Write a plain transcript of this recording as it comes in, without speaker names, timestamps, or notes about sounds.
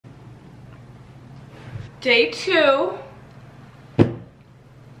Day 2.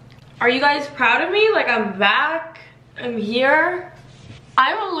 Are you guys proud of me? Like, I'm back, I'm here.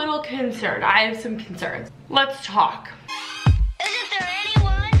 I'm a little concerned. I have some concerns. Let's talk. Isn't there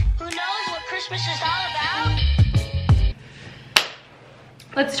anyone who knows what Christmas is all about?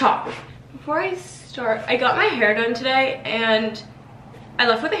 Let's talk. Before I start, I got my hair done today and I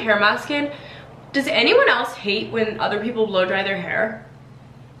left with a hair mask in. Does anyone else hate when other people blow dry their hair?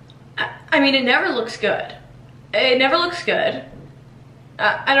 I mean, it never looks good. It never looks good.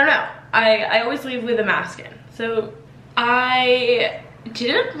 I don't know. I always leave with a mask in. So I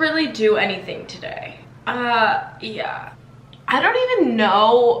didn't really do anything today. Yeah. I don't even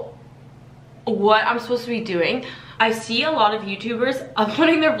know what I'm supposed to be doing. I see a lot of YouTubers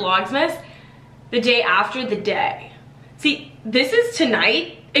uploading their vlogmas the day after the day. See, this is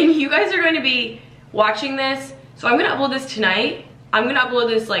tonight and you guys are going to be watching this. So I'm gonna upload this tonight. I'm gonna upload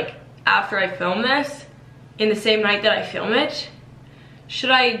this like after I film this, in the same night that I film it.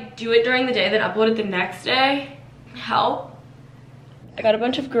 Should I do it during the day then upload it the next day? Help. I got a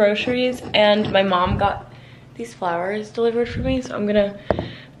bunch of groceries and my mom got these flowers delivered for me, so I'm gonna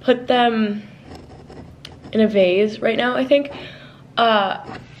put them in a vase right now, I think.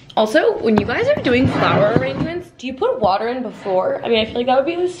 Also, when you guys are doing flower arrangements, do you put water in before? I mean, I feel like that would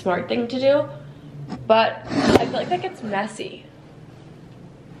be the smart thing to do, but I feel like that gets messy.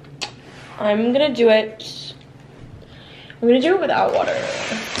 I'm gonna do it without water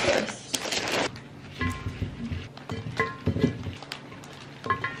first.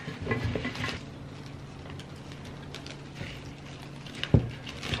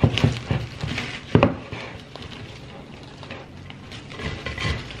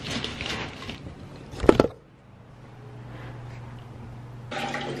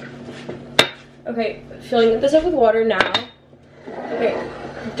 Okay, filling this up with water now. Okay,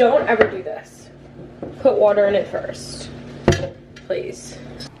 don't ever do this. Put water in it first, please.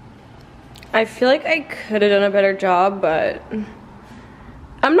 I feel like I could have done a better job, but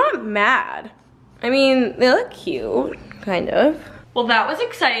I'm not mad. I mean, they look cute, kind of. Well, that was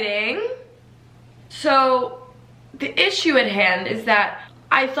exciting. So, the issue at hand is that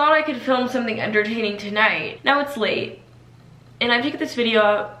I thought I could film something entertaining tonight. Now it's late. And I have to get this video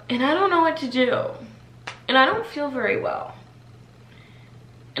out, and I don't know what to do. And I don't feel very well.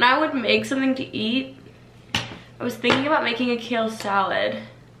 And I would make something to eat. I was thinking about making a kale salad,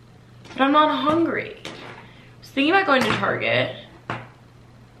 but I'm not hungry. I was thinking about going to Target,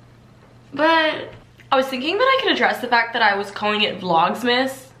 but I was thinking that I could address the fact that I was calling it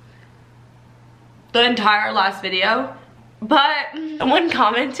vlogmas the entire last video, but someone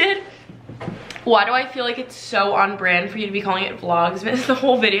commented, why do I feel like it's so on brand for you to be calling it vlogsmas the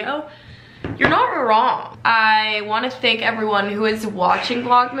whole video? You're not wrong. I want to thank everyone who is watching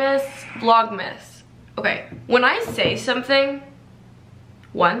vlogmas. Okay, when I say something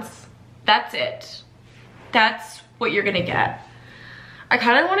once, that's it. That's what you're gonna get. I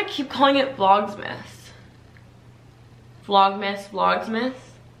kind of want to keep calling it vlogmas. Vlogmas.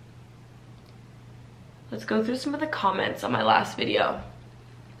 Let's go through some of the comments on my last video.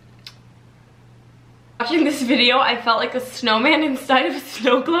 Watching this video, I felt like a snowman inside of a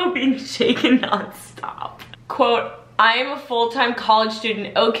snow globe being shaken non-stop. Quote, I am a full-time college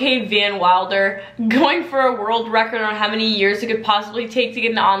student, OK Van Wilder, going for a world record on how many years it could possibly take to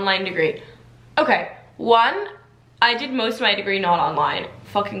get an online degree. Okay, one, I did most of my degree not online.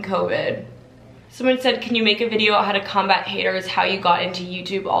 Fucking COVID. Someone said, can you make a video on how to combat haters, how you got into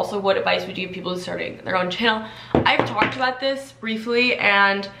YouTube? Also, what advice would you give people starting their own channel? I've talked about this briefly,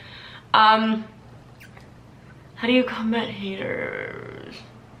 and how do you combat haters?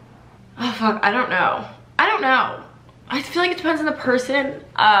 Oh fuck, I don't know. I feel like it depends on the person.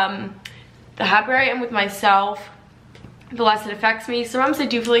 The happier I am with myself, the less it affects me. Sometimes I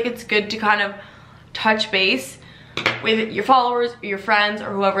do feel like it's good to kind of touch base with your followers, or your friends,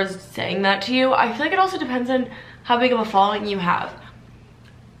 or whoever's saying that to you. I feel like it also depends on how big of a following you have.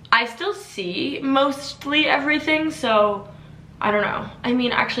 I still see mostly everything, so I don't know. I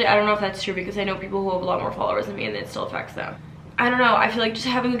mean, actually, I don't know if that's true because I know people who have a lot more followers than me and it still affects them. I don't know. I feel like just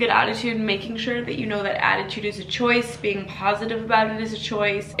having a good attitude and making sure that you know that attitude is a choice, being positive about it is a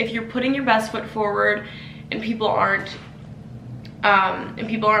choice. If you're putting your best foot forward and people aren't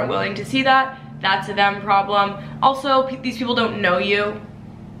willing to see that, that's a them problem. Also, these people don't know you.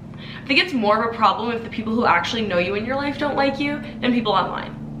 I think it's more of a problem if the people who actually know you in your life don't like you than people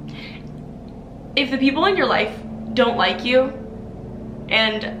online. If the people in your life don't like you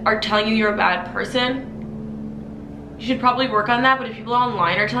and are telling you you're a bad person, you should probably work on that. But if people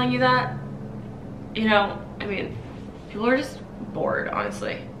online are telling you that, you know, I mean, people are just bored,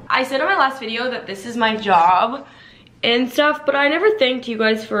 honestly. I said in my last video that this is my job and stuff, but I never thanked you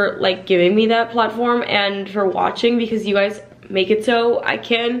guys for like giving me that platform and for watching, because you guys make it so I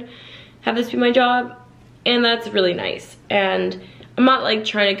can have this be my job, and that's really nice. And I'm not like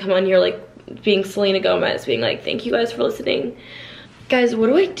trying to come on here like being Selena Gomez, being like, thank you guys for listening. Guys, what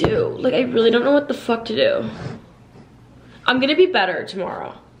do I do? Like, I really don't know what the fuck to do. I'm gonna be better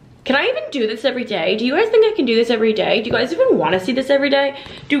tomorrow. Can I even do this every day? Do you guys think I can do this every day? Do you guys even want to see this every day?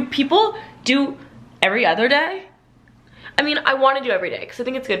 Do people do every other day? I mean, I want to do every day because I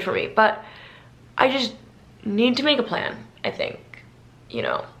think it's good for me, but I just need to make a plan, I think. You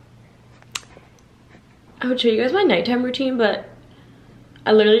know, I would show you guys my nighttime routine, but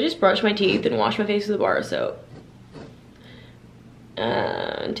I literally just brush my teeth and wash my face with a bar of soap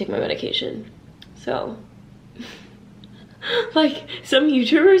and take my medication. So like, some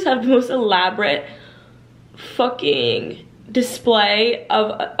YouTubers have the most elaborate fucking display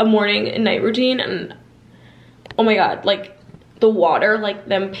of a morning and night routine, and oh my god, like the water, like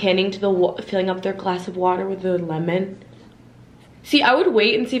them panning to the filling up their glass of water with the lemon. See, I would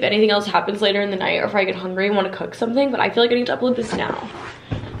wait and see if anything else happens later in the night, or if I get hungry and want to cook something, but I feel like I need to upload this now.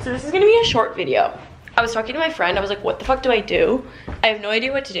 So this is gonna be a short video. I was talking to my friend, I was like, what the fuck do I do? I have no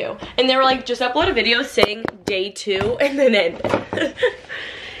idea what to do. And they were like, just upload a video saying day 2 and then end it.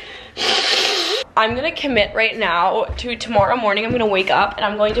 I'm gonna commit right now to tomorrow morning. I'm gonna wake up and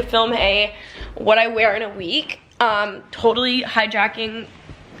I'm going to film a what I wear in a week. Totally hijacking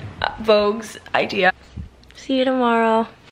Vogue's idea. See you tomorrow.